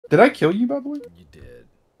Did I kill you, by the way? You did.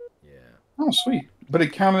 Yeah. Oh, sweet. But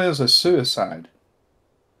it counted as a suicide.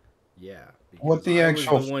 Yeah. What Because the I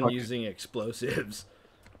actual was the one fuck? using explosives.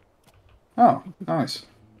 Oh, nice.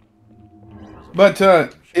 But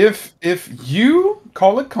if you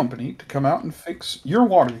call a company to come out and fix your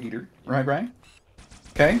water heater, right?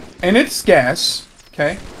 Okay, and it's gas.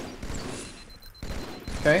 Okay.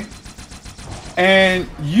 Okay. And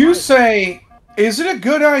you say, is it a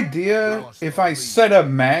good idea if I set a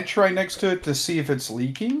match right next to it to see if it's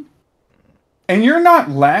leaking? And you're not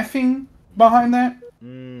laughing behind that?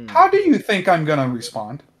 How do you think I'm gonna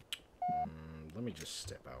respond? Let me just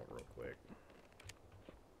step out real quick.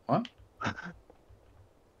 What?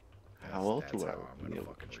 How else That's would how I I'm be gonna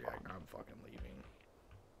able to fucking respond? react. I'm fucking leaving.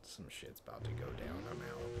 Some shit's about to go down. I'm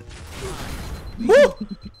out.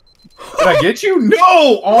 Did I get you?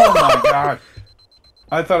 No! Oh my god.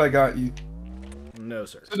 I thought I got you. No,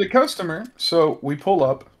 sir. So the customer, so we pull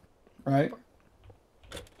up, right?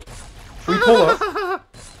 We pull up,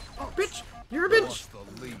 Oh, bitch! You're a bitch!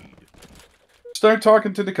 start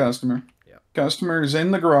talking to the customer. Yep. Customer is in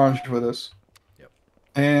the garage with us. Yep.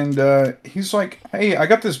 And he's like, hey, I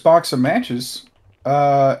got this box of matches.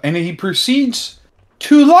 And he proceeds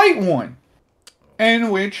to light one, in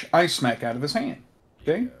which I smack out of his hand.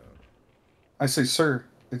 Okay? I say, sir,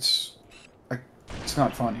 it's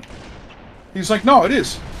not funny. He's like, no, it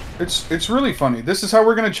is. It's really funny. This is how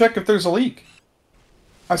we're going to check if there's a leak.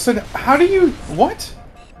 I said, how do you... What?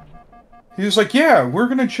 He was like, yeah, we're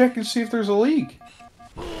going to check and see if there's a leak.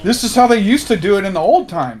 This is how they used to do it in the old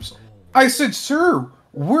times. I said, sir,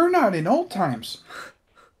 we're not in old times.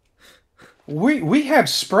 We have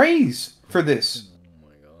sprays for this. Oh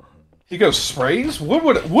my god. He goes, sprays? What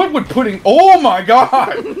would putting... Oh my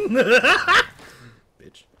god!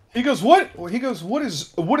 Bitch. He goes, what? He goes, what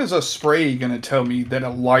is a spray gonna tell me that a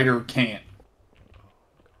lighter can't?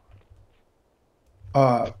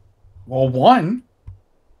 Well, one,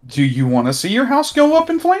 do you want to see your house go up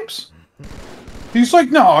in flames? He's like,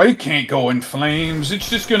 no, it can't go in flames. It's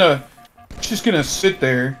just gonna sit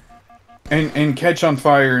there and catch on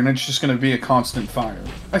fire, and it's just gonna be a constant fire.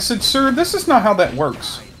 I said, sir, this is not how that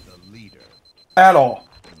works. At all.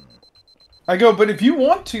 I go, but if you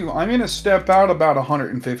want to, I'm gonna step out about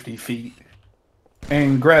 150 feet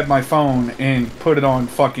and grab my phone and put it on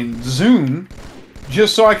fucking Zoom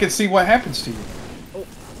just so I can see what happens to you.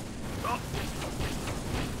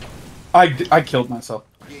 I killed myself.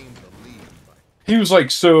 He was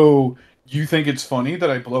like, so you think it's funny that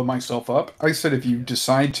I blow myself up? I said, if you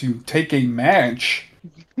decide to take a match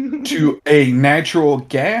to a natural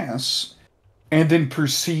gas and then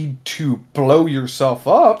proceed to blow yourself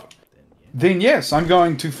up, then yes, I'm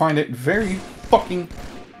going to find it very fucking...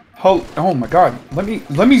 Oh my god, let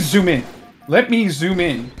me zoom in. Let me zoom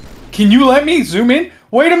in. Can you let me zoom in?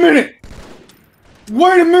 Wait a minute!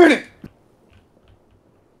 Wait a minute!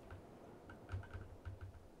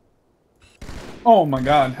 Oh my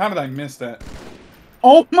god, how did I miss that?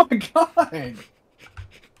 Oh my god!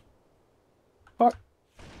 Fuck.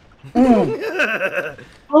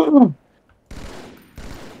 Oh.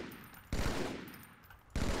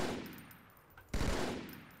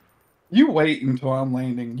 You wait until I'm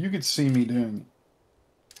landing. You could see me doing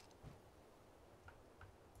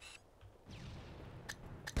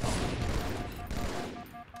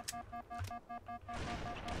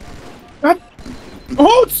it.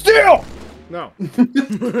 Hold still! No.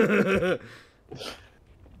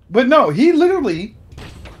 But no, he literally...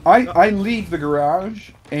 I leave the garage,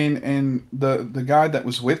 and the guy that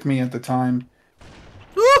was with me at the time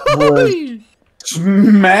was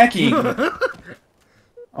smacking...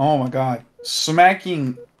 Oh my god.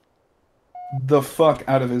 Smacking the fuck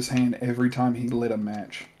out of his hand every time he lit a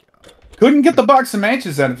match. Couldn't get the box of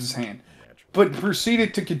matches out of his hand, but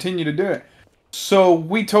proceeded to continue to do it. So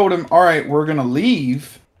we told him, alright, we're gonna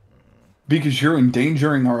leave because you're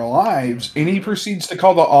endangering our lives, and he proceeds to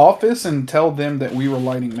call the office and tell them that we were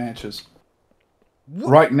lighting matches. What?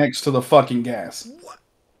 Right next to the fucking gas. What?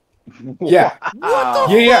 Yeah. What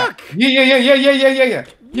the fuck? Yeah.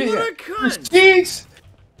 What a cunt.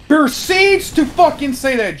 Proceeds to fucking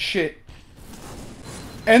say that shit.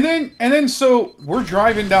 And then so we're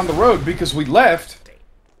driving down the road because we left,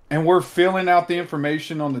 and we're filling out the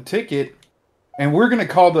information on the ticket, and we're gonna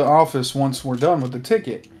call the office once we're done with the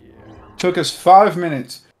ticket. Took us 5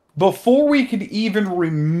 minutes. Before we could even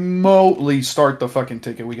remotely start the fucking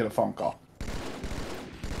ticket, we get a phone call.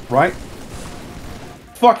 Right?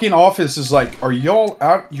 Fucking office is like, are y'all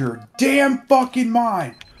out your damn fucking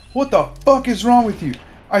mind? What the fuck is wrong with you?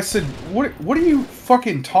 I said, what are you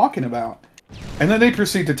fucking talking about? And then they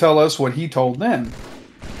proceed to tell us what he told them.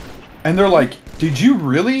 And they're like, did you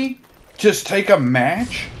really just take a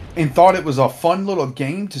match and thought it was a fun little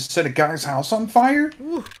game to set a guy's house on fire?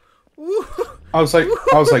 Ooh. Ooh. I was like,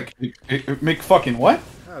 Mick fucking what?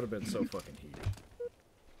 That would have been so fucking heated.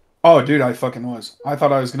 Oh, dude, I fucking was. I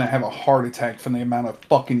thought I was gonna have a heart attack from the amount of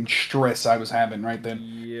fucking stress I was having right then.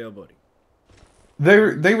 Yeah, buddy.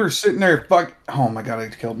 They were sitting there, fuck. Oh my god, I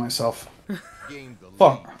killed myself.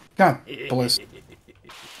 Fuck. God bless.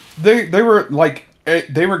 They were like,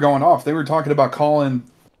 they were going off. They were talking about calling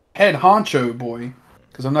head honcho boy,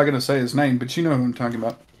 because I'm not gonna say his name, but you know who I'm talking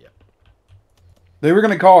about. Yeah. They were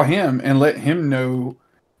gonna call him and let him know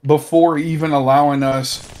before even allowing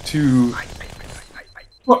us to.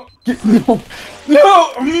 No,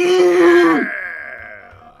 no.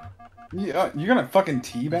 Yeah, you're gonna fucking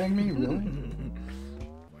teabag me, really?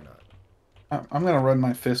 Why not? I'm gonna run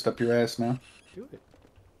my fist up your ass now. Do it.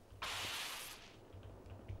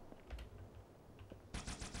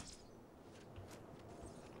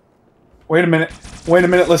 Wait a minute. Wait a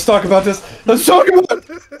minute. Let's talk about this. Let's talk about it.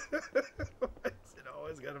 Why is it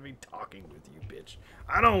always gotta be talking with you, bitch?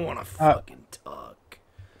 I don't want to fucking talk.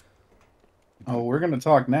 Oh, we're gonna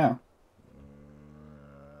talk now.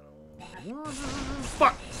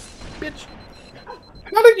 Fuck, bitch.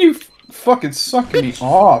 How did you fucking suck me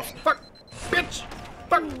off? Fuck, bitch.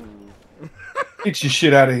 Fuck. Get your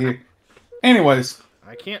shit out of here. Anyways.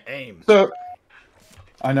 I can't aim. So,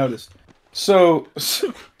 I noticed. So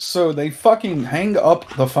they fucking hang up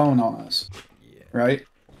the phone on us. Yeah. Right?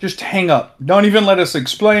 Just hang up. Don't even let us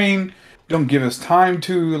explain. Don't give us time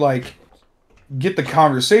to, like, get the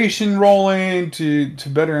conversation rolling to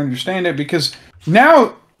better understand it. Because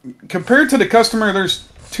now, compared to the customer, there's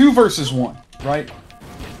 2 versus 1, right?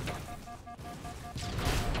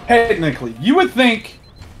 Technically. You would think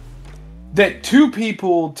that 2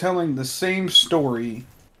 people telling the same story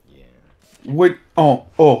would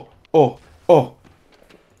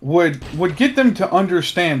would get them to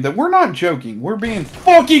understand that we're not joking. We're being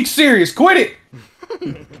fucking serious. Quit it.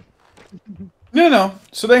 No.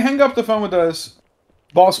 So they hang up the phone with us.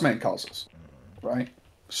 Boss man calls us, right?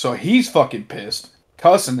 So he's fucking pissed,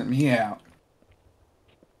 cussing at me out.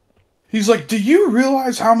 He's like, "Do you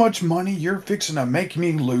realize how much money you're fixing to make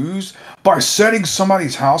me lose by setting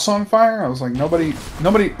somebody's house on fire?" I was like, nobody,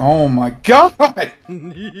 oh my god!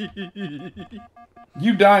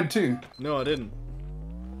 You died too. No, I didn't.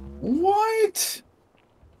 What?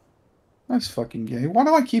 That's fucking gay. Why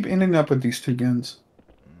do I keep ending up with these 2 guns?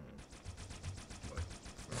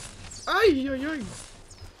 Ay.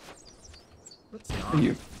 Let's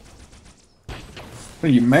not. Are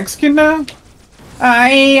you Mexican now?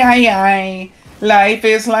 Ay. Life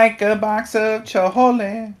is like a box of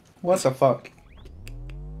chole. What the fuck?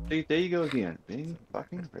 See, there you go again. Being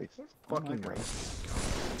fucking racist. Fucking racist.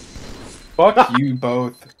 Fuck you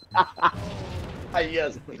both.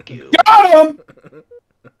 Yes, thank you. Got him!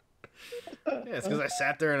 Yeah, it's because I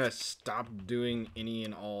sat there and I stopped doing any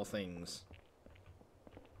and all things.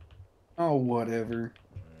 Oh, whatever.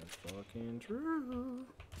 That's fucking true.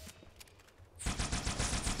 Oh,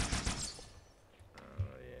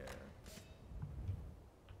 yeah.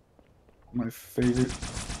 My favorite.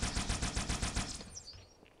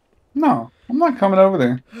 No, I'm not coming over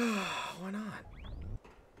there. Why not?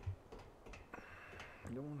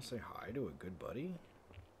 You don't want to say hi to a good buddy?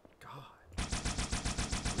 God.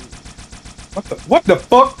 What the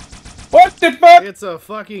fuck? What the fuck? It's a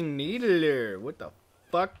fucking needler. What the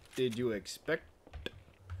fuck did you expect?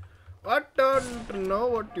 I don't know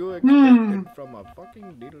what you expected from a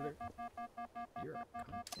fucking needler. You're a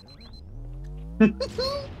cunt, you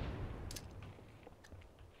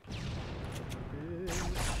know?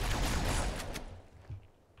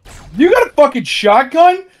 You got a fucking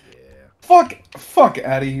shotgun? Yeah. Fuck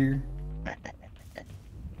out of here.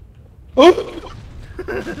 Oh! We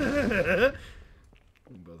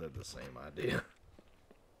both had the same idea.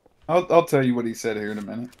 I'll tell you what he said here in a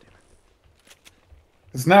minute.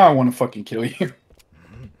 Because now I want to fucking kill you.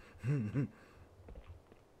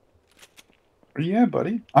 Yeah,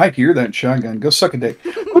 buddy. I hear that shotgun. Go suck a dick.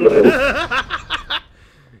 Come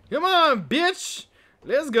on, bitch!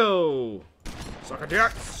 Let's go! Suck a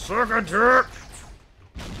dick! Suck a dick!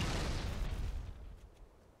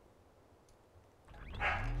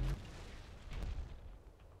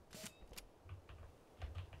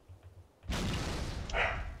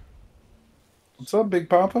 What's up, Big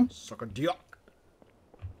Papa? Suck a dick!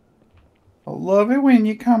 I love it when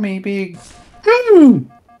you call me big. You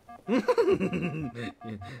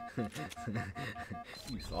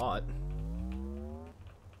thought.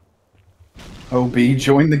 OB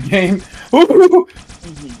joined the game. Ooh.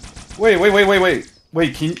 Wait,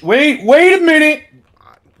 can you, wait a minute.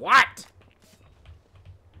 What?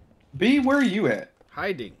 B, where are you at?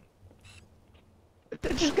 Hiding. I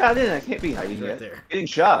just got in. I can't be hiding He's right yet. there. Getting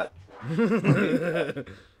shot.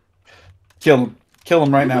 Kill him. Kill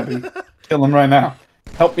him right now, B. Kill him right now.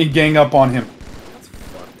 Help me gang up on him. That's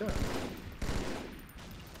fucked up.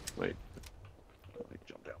 Wait. Let me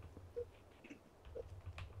jump down.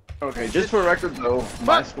 Okay, just for record though,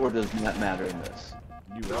 my score does not matter in this.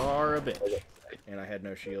 You are a bitch. And I had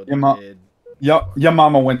no shield. Your You mom- did. Your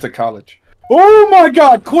mama went to college. Oh my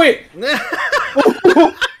God! Quit!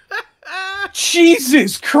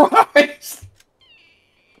 Jesus Christ!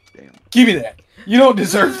 Damn. Give me that. You don't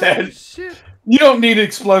deserve that. Shit. You don't need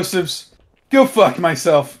explosives. Go fuck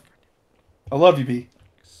myself. I love you, B.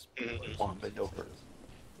 Come on, bend over.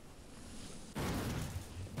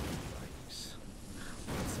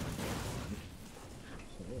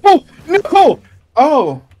 Oh no!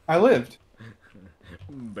 Oh, I lived.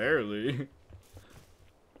 Barely.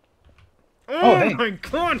 Oh, Oh dang. my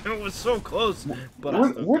god, that was so close. But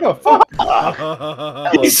Where the fuck?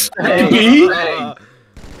 B?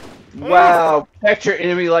 Wow, protect your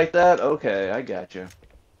enemy like that? Okay, I got you.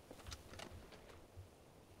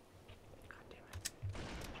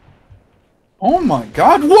 Oh my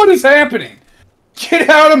God! What is happening? Get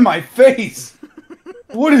out of my face!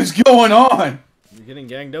 What is going on? You're getting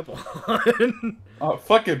ganged up on. Oh,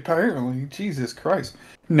 fucking apparently. Jesus Christ.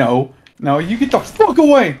 No. No, you get the fuck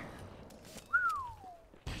away!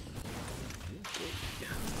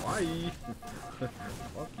 Why?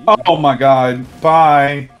 Fuck you. Oh my God.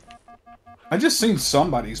 Bye. I just seen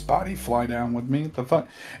somebody's body fly down with me. What the fuck?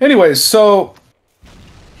 Anyways, so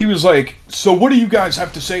he was like, so what do you guys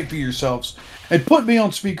have to say for yourselves? And put me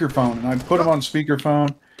on speakerphone. And I put him on speakerphone.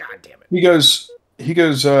 God damn it. He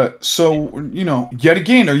goes, so, you know, yet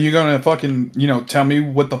again, are you gonna fucking, you know, tell me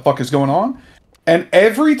what the fuck is going on? And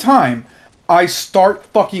every time I start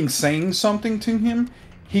fucking saying something to him,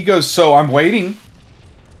 he goes, so I'm waiting.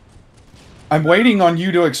 I'm waiting on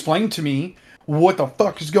you to explain to me what the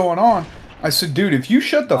fuck is going on. I said, dude, if you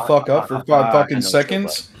shut the fuck up for 5 fucking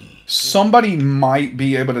seconds, somebody might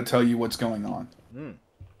be able to tell you what's going on.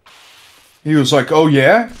 He was like, oh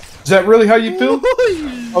yeah? Is that really how you feel?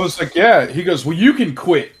 I was like, yeah. He goes, well, you can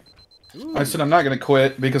quit. I said, I'm not going to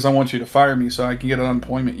quit because I want you to fire me so I can get an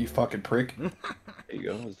unemployment, you fucking prick. There you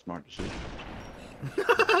go, that's smart shit.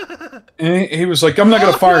 And he was like, I'm not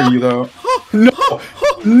going to fire you, though. No.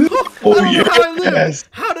 No. Oh, yes.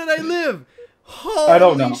 How did I live? Holy I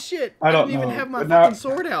don't know. Shit. I don't didn't even know. have my But now- fucking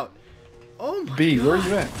sword out. Oh my B, god. where are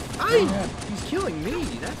you at? He's killing me.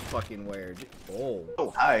 That's fucking weird. Oh. Oh,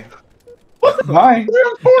 hi. Bye.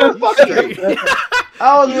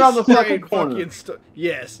 I was around the Straight fucking corner.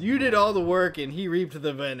 yes, you did all the work and he reaped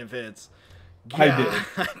the benefits. I did.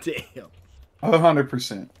 God damn.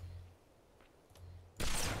 100%.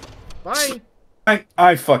 Bye.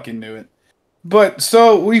 I fucking knew it. But,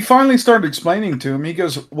 so, we finally started explaining to him. He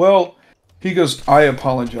goes, well, I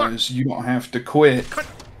apologize. You don't have to quit.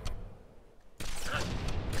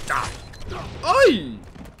 Oi!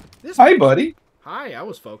 This Hi, buddy. Hi, I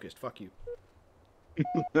was focused. Fuck you.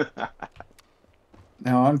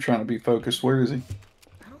 Now I'm trying to be focused. Where is he?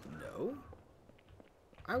 I don't know.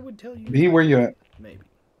 I would tell you. B, where you at? Maybe.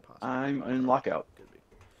 Possibly. I'm in lockout.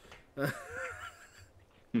 Could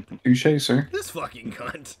be. Touche, sir. This fucking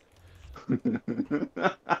cunt.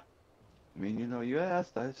 I mean, you know, you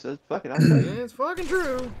asked. I said, fuck it, I'll tell you. It's fucking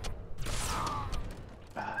true.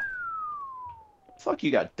 Fuck,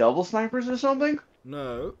 you got double snipers or something?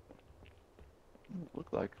 No.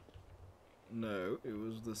 Look like. No, it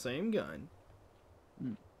was the same gun.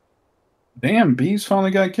 Damn, B's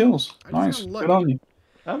finally got kills. I just Nice. got lucky. Good on you.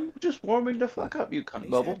 I'm just warming the fuck up, you cunt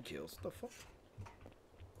He's bubble. had kills. The fuck?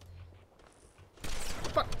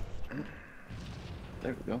 Fuck.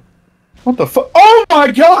 There we go. What the fuck? Oh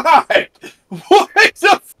my god! What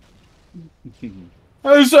the f-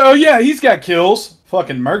 Oh, yeah, he's got kills.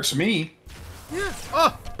 Fucking murks me. Yeah.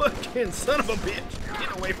 Oh, fucking son of a bitch.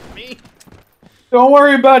 Get away from me. Don't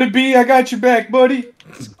worry about it, B. I got your back, buddy.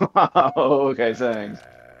 Oh, okay, thanks.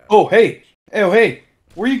 Oh, hey. Oh, hey.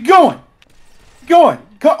 Where you going?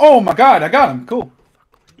 Oh my god, I got him. Cool.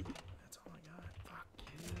 That's all I got.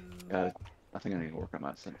 Fuck you. I think I need to work on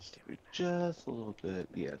my sensitivity just a little bit.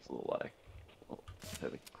 Yeah, it's a little light. A little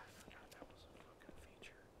heavy.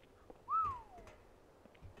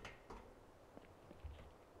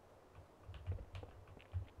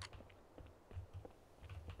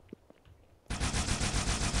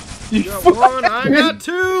 You got one, I got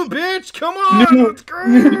two, bitch! Come on, No. let's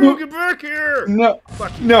go! Get back here! No.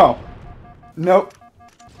 Fuck you. No. Nope.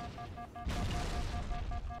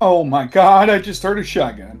 Oh my god, I just heard a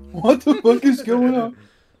shotgun. What the fuck is going on?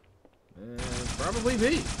 Probably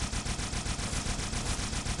me.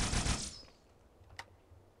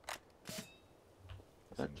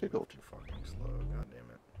 tickled. Too fucking slow. God damn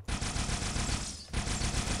it.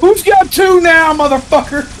 Who's got 2 now,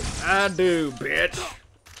 motherfucker? I do, bitch.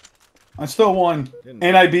 I still won, Didn't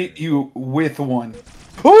and I beat you with 1.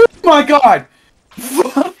 Oh my god!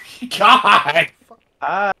 God!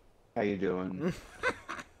 Hi. How you doing?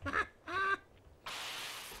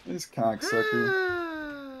 This cocksucker.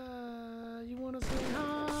 You wanna say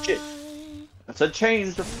hi? Shit. That's a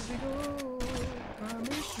change. Here we go. I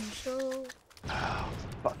miss you so. Oh,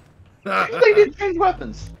 fuck. They didn't change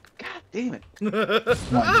weapons. God damn it.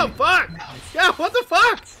 Oh fuck! Yeah, what the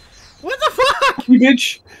fuck? What the fuck? Fuck you,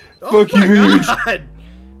 bitch! Oh Fuck you, my bitch! god!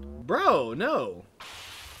 Bro, no.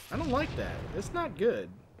 I don't like that. It's not good.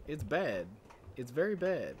 It's bad. It's very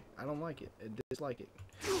bad. I don't like it. I dislike it.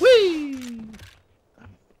 Whee!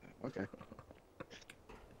 Okay.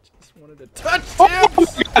 Just wanted to touch Oh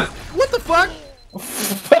tips. my god! What the fuck?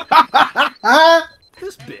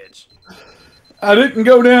 This bitch. I didn't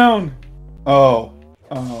go down. Oh.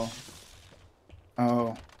 Oh.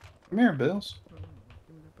 Oh. Come here, Bills. Give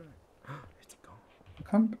me that back. It's gone.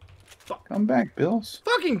 Come. Fuck. Come back, Bills.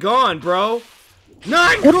 Fucking gone, bro.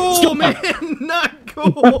 Not cool, man. Not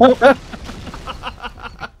cool.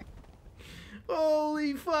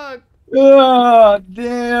 Holy fuck. Ah,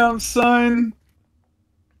 damn, son.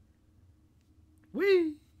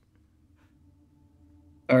 Wee.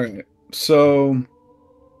 All right. So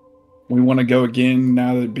we want to go again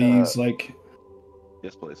now that B's like.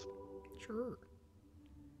 Yes, please. Sure.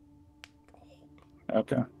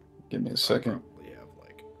 Okay. Give me a second. Probably have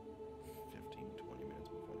like 15, 20 minutes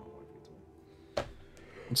before my wife gets home.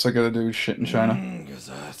 What's I gotta do? Shit in China. Because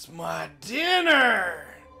that's my dinner.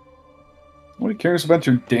 Nobody cares about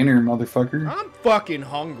your dinner, motherfucker. I'm fucking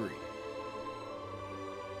hungry.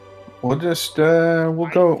 We'll just we'll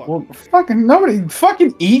go. We'll fucking nobody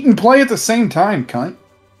fucking eat and play at the same time, cunt.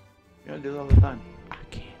 You gotta do it all the time. I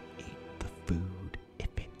can't eat the food if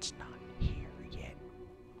it's not here yet.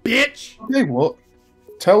 Bitch. Okay, well,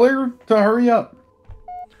 tell her to hurry up.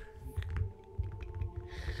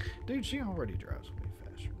 Dude, she already drives way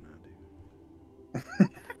faster than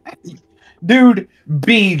I do. Dude,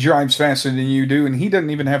 B drives faster than you do, and he doesn't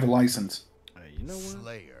even have a license. Hey, you know what?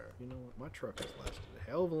 Slayer. You know what? My truck has lasted a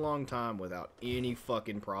hell of a long time without any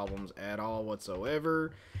fucking problems at all whatsoever.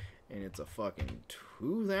 And it's a fucking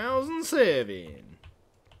 2007.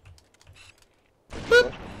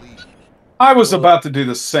 Boop. I was about to do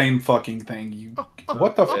the same fucking thing. You,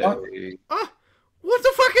 what the fuck? Hey. What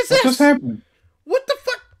the fuck is What this? just happened? What the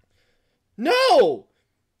fuck? No!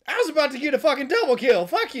 I was about to get a fucking double kill.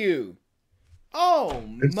 Fuck you. Oh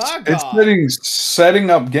my It's god. setting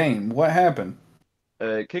up game. What happened?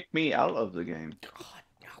 It kicked me out of the game. God,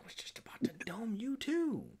 I was just about to dome you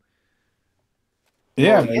too.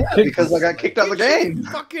 Yeah, Well, yeah, because I got kicked out of the Get your game.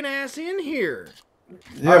 fucking ass in here.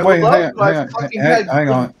 Yeah, wait, hang on, hang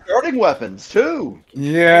on. Starting weapons too.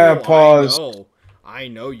 Yeah, Oh, pause. I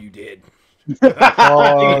know you did.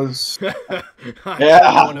 Pause. I'm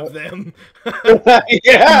Yeah. one of them.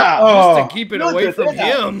 Yeah. Oh. Just to keep it Look away at from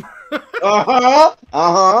that. him. Uh-huh.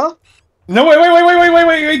 Uh-huh. No,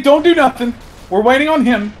 wait, don't do nothing. We're waiting on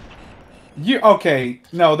him. You okay?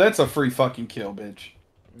 No, that's a free fucking kill, bitch.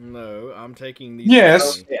 No, I'm taking these.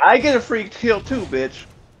 Yes. Okay, I get a free kill too, bitch.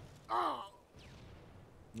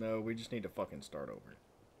 No, we just need to fucking start over.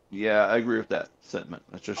 Yeah, I agree with that sentiment.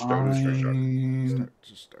 Let's just start. Fine.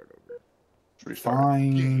 Just start over. Restart.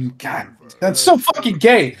 Fine. God, that's so fucking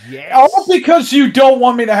gay. Yes. All because you don't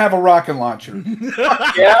want me to have a rocket launcher.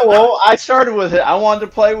 Yeah, well, I started with it. I wanted to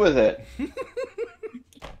play with it.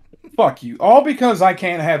 Fuck you. All because I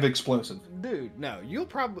can't have explosive. Dude, no, you'll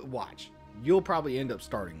probably watch. You'll probably end up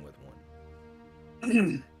starting with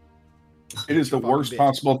one. It is the Fucking worst bitch.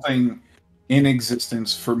 possible thing in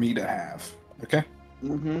existence for me to have. Okay?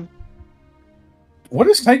 Mm-hmm. What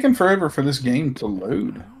is taking forever for this game to I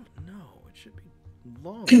load? don't know. It should be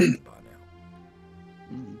long by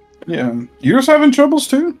now. Yeah. You're just having troubles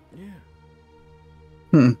too? Yeah.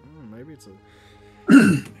 Hmm. Maybe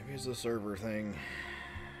it's a server thing.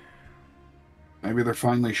 Maybe they're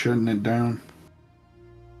finally shutting it down.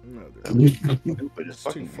 No, But it's it's too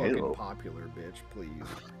fucking fucking Halo. popular, bitch.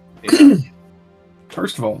 Please.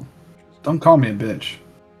 First of all, don't call me a bitch.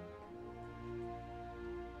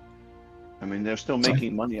 I mean, they're still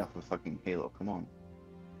making money off of fucking Halo. Come on.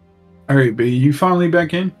 Alright, B, you finally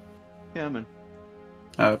back in? Yeah, man.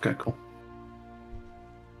 Oh, okay, cool.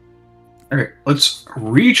 Alright, let's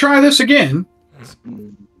retry this again.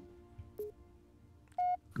 Mm.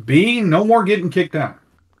 B, no more getting kicked out.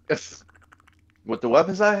 Yes. With the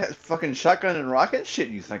weapons I had, fucking shotgun and rocket shit,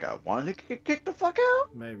 you think I wanted to get kicked the fuck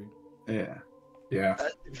out? Maybe. Yeah. Yeah. Uh,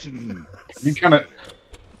 You kind of...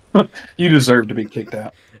 You deserve to be kicked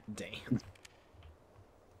out. Damn.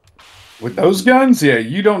 With those guns, yeah,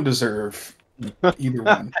 you don't deserve either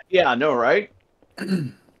one. Yeah, I know, right? Your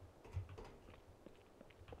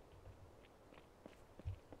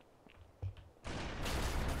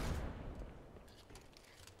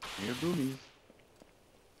boomies.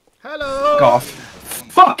 Hello. Fuck off.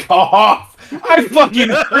 Fuck off! I fucking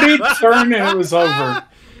heard it turn and it was over.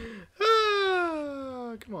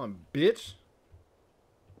 Come on, bitch.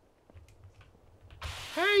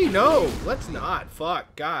 Hey, no, let's not.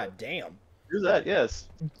 Fuck, god damn. Do that, yes.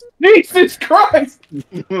 Jesus Christ!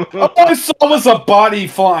 All I saw was a body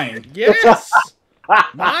flying. Yes!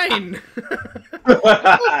 Mine!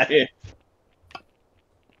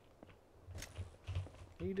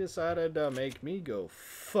 He decided to make me go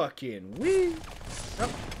fucking wee. Oh,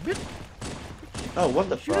 bitch. Oh, what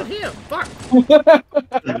the Shoot fuck? him. Fuck.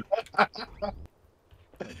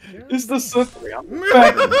 Is the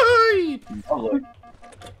Oh, look.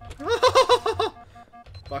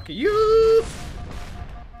 Fuck you.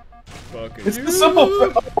 Fuck It's you. the simple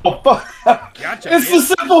Gotcha, It's the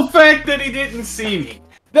simple fact that he didn't see me.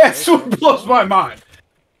 That's what blows my mind.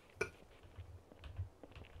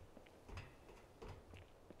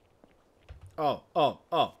 Oh,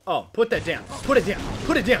 put that down. Put it down.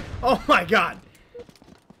 Put it down. Oh my god.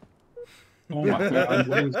 Oh my god.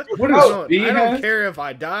 I don't care if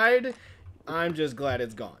I died. I'm just glad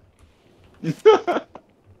it's gone.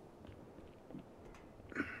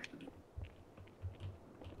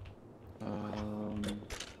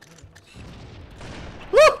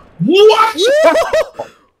 What?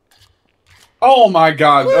 Oh my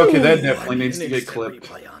god. Okay, that definitely needs to get clipped.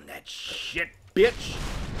 Replay on that shit, bitch.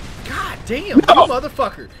 God damn, you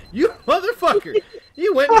motherfucker. You motherfucker.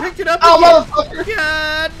 You went and picked it up Oh, again. motherfucker!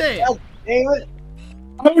 God damn. God damn it!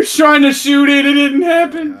 I was trying to shoot it, it didn't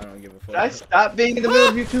happen. I don't give a fuck. Did I stop being in the middle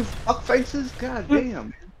of you two fuck faces? God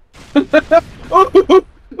damn. Oh,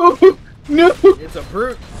 no! It's a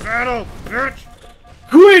brute battle, bitch.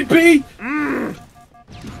 Quit, B!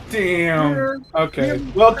 Damn. Okay.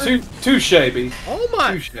 Well, touche, B. Oh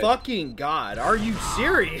my Touche. fucking god. Are you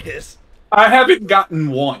serious? I haven't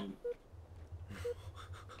gotten one.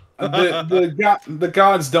 The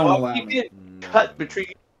gods don't Well, allow you me. did cut between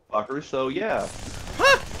you fuckers, so yeah.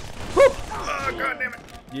 Oh, god damn it.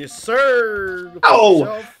 Yes, sir. Go fuck Oh!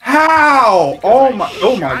 yourself. How? Because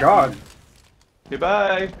Oh I my god.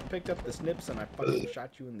 Goodbye. I picked up the snips and I fucking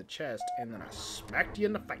shot you in the chest and then I smacked you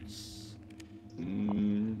in the face.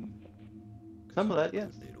 Some of that,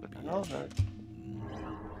 yes. But not all of that.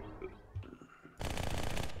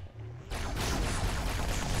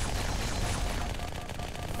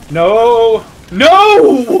 No!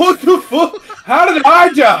 No! What the fuck? How did I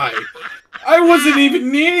die? I wasn't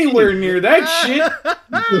even anywhere near that shit.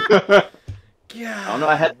 God. I don't know,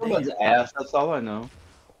 I had someone's ass, that's all I know.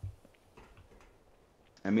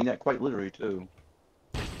 I mean that quite literally, too.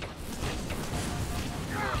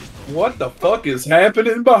 What the fuck is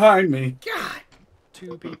happening behind me? God.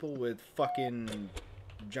 Two people with fucking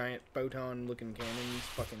giant photon looking cannons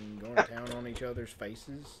fucking going to town on each other's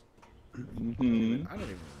faces. Mm-hmm. I don't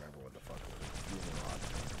even remember what the fuck it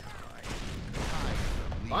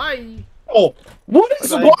was. Bye. Oh, what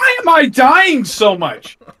is? Bye-bye. Why am I dying so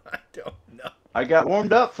much? I don't know. I got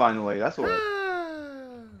warmed up finally, that's what.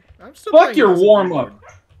 I'm still Fuck playing your House of warm Record. up.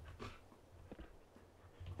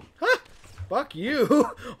 Huh? Fuck you.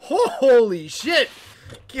 Holy shit.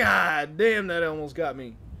 God damn, that almost got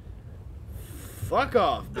me. Fuck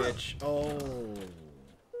off, bitch. Oh.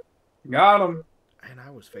 Got him. And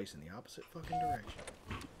I was facing the opposite fucking direction.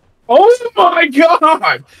 Oh my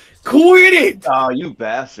god! Quit it! Oh, you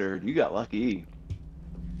bastard. You got lucky.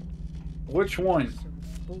 Which one?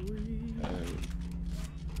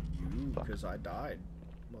 Because I died.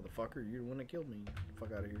 Motherfucker, you're the one that killed me. Get the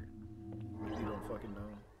fuck out of here. You don't fucking know.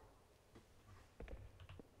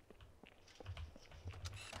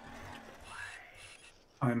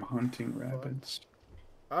 I'm hunting rabbits.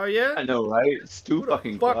 Oh, yeah? I know, right? It's too Who the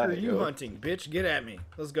fucking fuck quiet, are you yo. hunting, bitch? Get at me.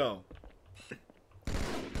 Let's go.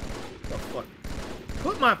 The fuck?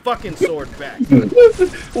 Put my fucking sword back.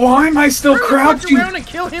 Why am I still Turn crouching? around and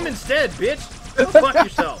kill him instead, bitch. Go fuck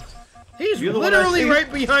yourself. He's You're the one I literally see.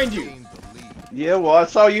 right behind you. Yeah, well, I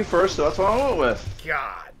saw you first, so that's what I went with.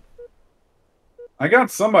 God. I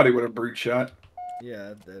got somebody with a brute shot.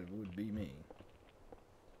 Yeah, that would be me.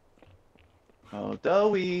 Oh,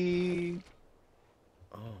 Dowie.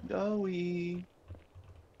 Oh. Dowie.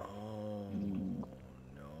 Oh,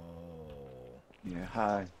 no. Yeah,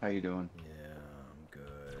 hi. How you doing? Yeah, I'm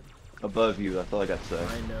good. Above you, that's all I got to say.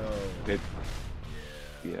 I know.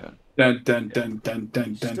 Yeah. Dun dun dun dun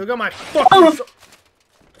dun dun. Still got my fucking...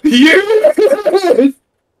 Yes!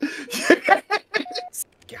 Yes!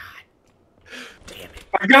 God damn it.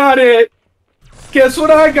 I got it! Guess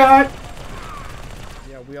what I got?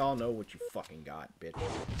 Yeah, we all know what you fucking got, bitch.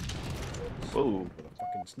 Whoa. For the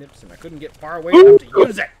fucking snips, and I couldn't get far away enough to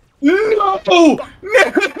use it. No!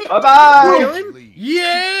 Bye-bye! Kill him?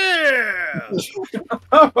 Yeah!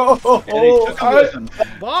 Oh,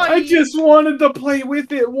 Bye! I just wanted to play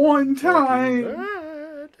with it one time. Bad.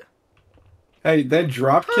 Hey, that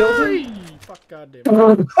drop killed him? Hey! Fuck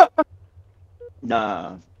goddamn.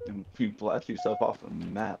 Nah. You blast yourself off the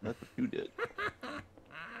map. That's what you did.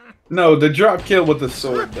 No, the drop kill with the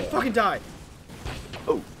sword, though. Fucking die.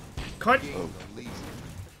 Oh. Cunt.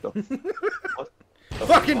 Oh. What?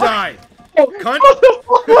 Fucking die. Cunt. What the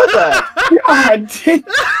fuck was that? God damn.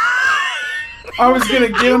 I was gonna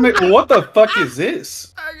get him. What the fuck is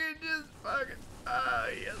this? I can just fucking.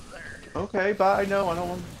 Yes, sir. Okay, bye. No, I don't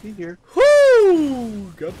want to be here.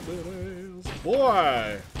 Whoo! Got that ass.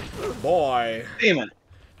 Boy. Boy. Damn it.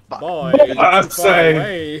 Boy. I you're too far say.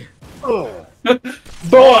 away. Oh.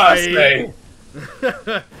 Boy, I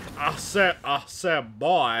say. I said,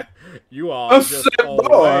 boy, you are I just said, way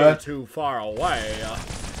boy. too far away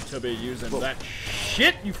to be using that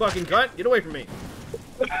shit, you fucking cunt. Get away from me.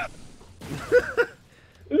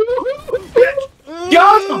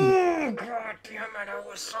 Got him! God damn it, I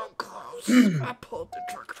was so close. I pulled the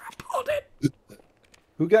trigger, I pulled it.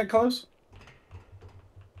 Who got close?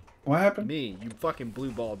 What happened? Me, you fucking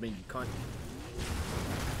blue balled me, you cunt.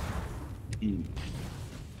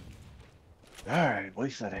 Alright,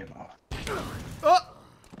 waste that ammo. Oh!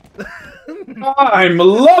 I'm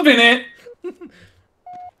loving it!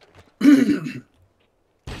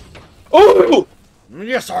 Oh!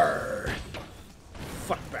 Yes, sir.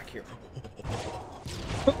 Fuck back here.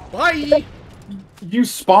 Bye. You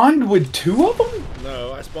spawned with two of them?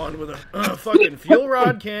 No, I spawned with a fucking fuel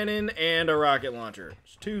rod cannon and a rocket launcher.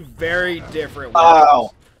 It's two very different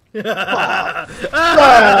Wow. weapons.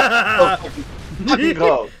 Fucking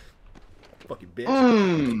go. Fucking bitch.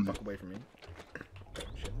 Mm. Fuck away from me.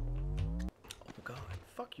 Shit. Oh god.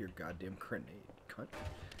 Fuck your goddamn grenade, cunt.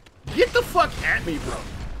 Get the fuck at me, bro.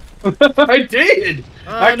 I did!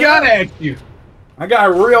 I got at you. I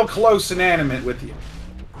got real close and animate with you.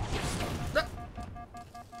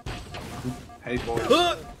 Hey, boys.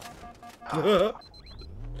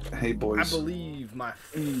 Hey, I boys. believe my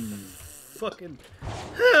fucking.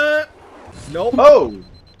 Nope. Oh!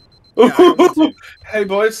 Yeah, I want to. Hey,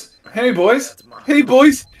 boys. Hey, boys. That's my- Hey,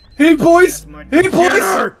 boys. Hey, boys. That's my Hey, boys.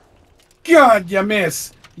 dinner. God, you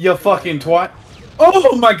miss. You fucking twat.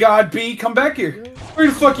 Oh, my God, B. Come back here. Where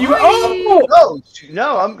the fuck you at? Oh! Oh!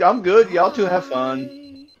 No, I'm good. Y'all two have fun.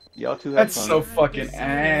 Y'all two have That's fun. so fucking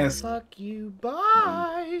ass. Fuck you.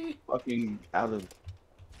 Bye. Fucking out of...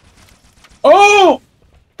 Oh!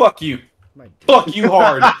 Fuck you. My dick Fuck you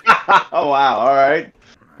hard. Oh, wow. Alright.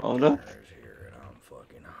 Well, no. is here and I'm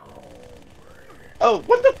fucking hungry. Oh,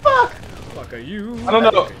 what the fuck? Fuck are you? I don't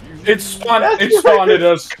know. Fuck are you? It spawned That's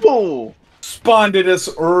us. Cool. Spawned us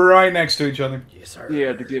right next to each other. Yes, sir.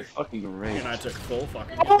 Yeah, to get fucking raped. And I took full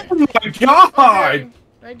fucking Oh advantage. my God! Okay,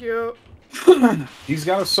 thank you. He's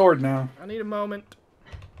got a sword now. I need a moment.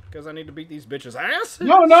 Because I need to beat these bitches' ass.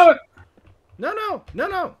 No, no. No.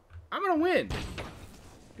 I'm gonna win.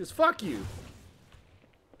 Because fuck you.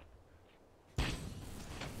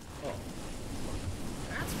 Oh.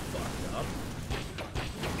 That's fucked up.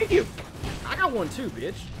 Thank you. I got one too,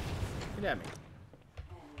 bitch. Get at me.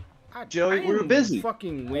 Joey, I we're am busy.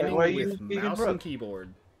 Fucking winning Why are you with being mouse broke? and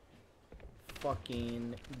keyboard.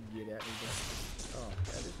 Fucking get at me. Oh,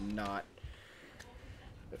 that is not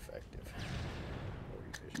effective.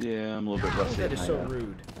 Yeah, I'm a little bit rusty. That is so I know.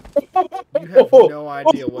 rude. You have no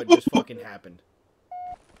idea what just fucking happened.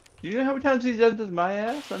 You know how many times he's done this to my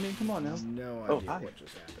ass? I mean, come on now. No Oh, idea hi. what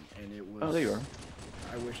just happened, and it was. Oh, there you are.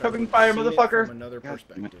 I wish I Covering would've fire, seen it motherfucker. from another God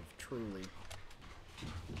damn it. perspective. Truly.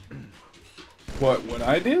 What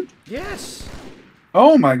I did? Yes.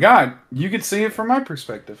 Oh my God. You could see it from my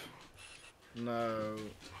perspective. No.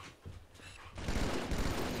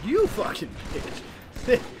 You fucking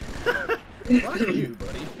bitch. Fuck you,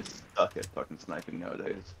 buddy. Suck at fucking sniping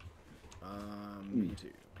nowadays. Me too.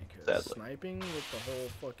 Because Sadly. sniping with the whole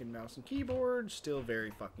fucking mouse and keyboard still very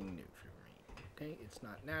fucking new for me. Okay, it's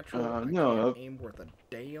not natural. I no. can't aim worth a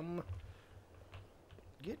damn.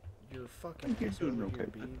 Get your fucking think you're ass doing over here,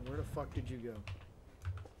 okay. B. Where the fuck did you go?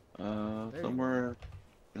 There you Somewhere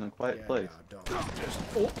in a quiet place. No, don't. Just,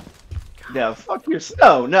 oh, Yeah, fuck your...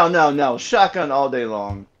 No. Shotgun all day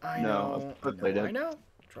long. I No, know. I know.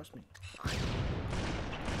 Trust me.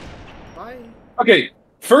 Bye. Okay,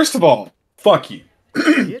 first of all, fuck you.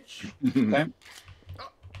 Bitch. Okay?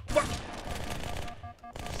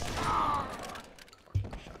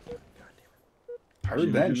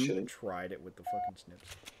 Heard that shit. Tried it with the fucking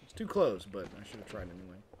snips. It's too close, but I should have tried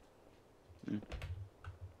anyway.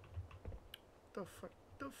 The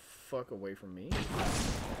fuck away from me.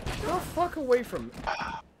 The fuck away from me.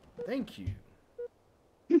 Thank you.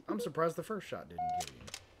 I'm surprised the first shot didn't kill you.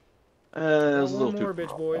 It was a little One more, too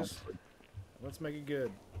bitch boys. Let's make it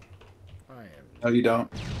good. I am. No, you don't.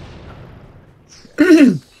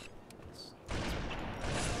 Good.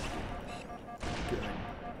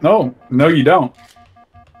 No, you don't.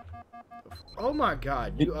 Oh my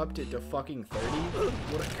god, you upped it to fucking 30?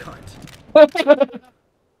 What a cunt.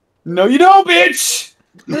 No, you don't, bitch!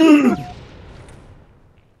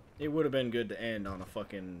 It would have been good to end on a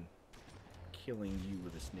fucking killing you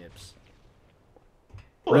with the snips.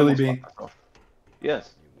 Really, B? Yes.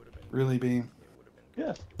 It would have been. Really, B? It would have been.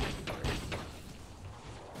 Yes.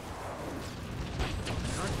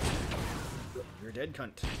 You're a dead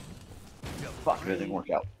cunt. Fuck, it didn't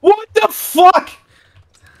work out. What the fuck?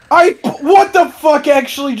 What the fuck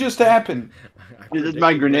actually just happened? Did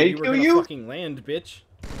my grenade kill you? Fucking land, bitch.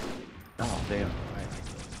 Oh, damn.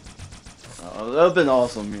 That would have been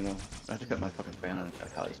awesome, you know. I had to cut my fucking fan on it.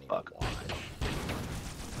 How as fuck.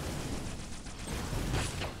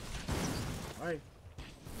 Alright.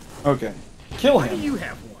 Okay. Kill Why do him. you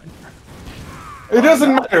have one? It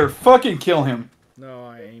doesn't matter. Fucking kill him. No,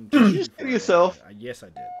 I aimed. Did you just kill yourself? Yes, I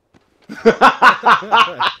did.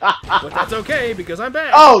 But that's okay because I'm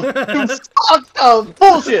back. Oh, you sucked up.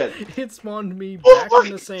 Bullshit. It spawned me back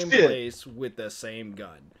in the same Shit. place with the same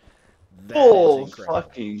gun. That Bull is incredible.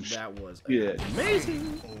 fucking That was shit.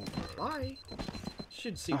 amazing. Bye.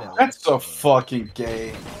 Should see that. That's last so one. fucking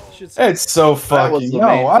gay. Should see It's that. so That was fucking the no.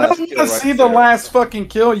 main I don't last want kill to right see the there. last fucking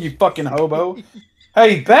kill, you fucking hobo.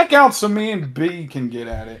 Hey, back out so me and B can get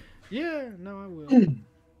at it. Yeah, no, I will.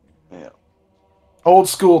 Yeah. Old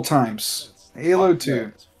school times. Halo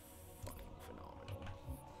 2. That's fucking phenomenal.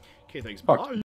 Okay, thanks. Fuck. Bye.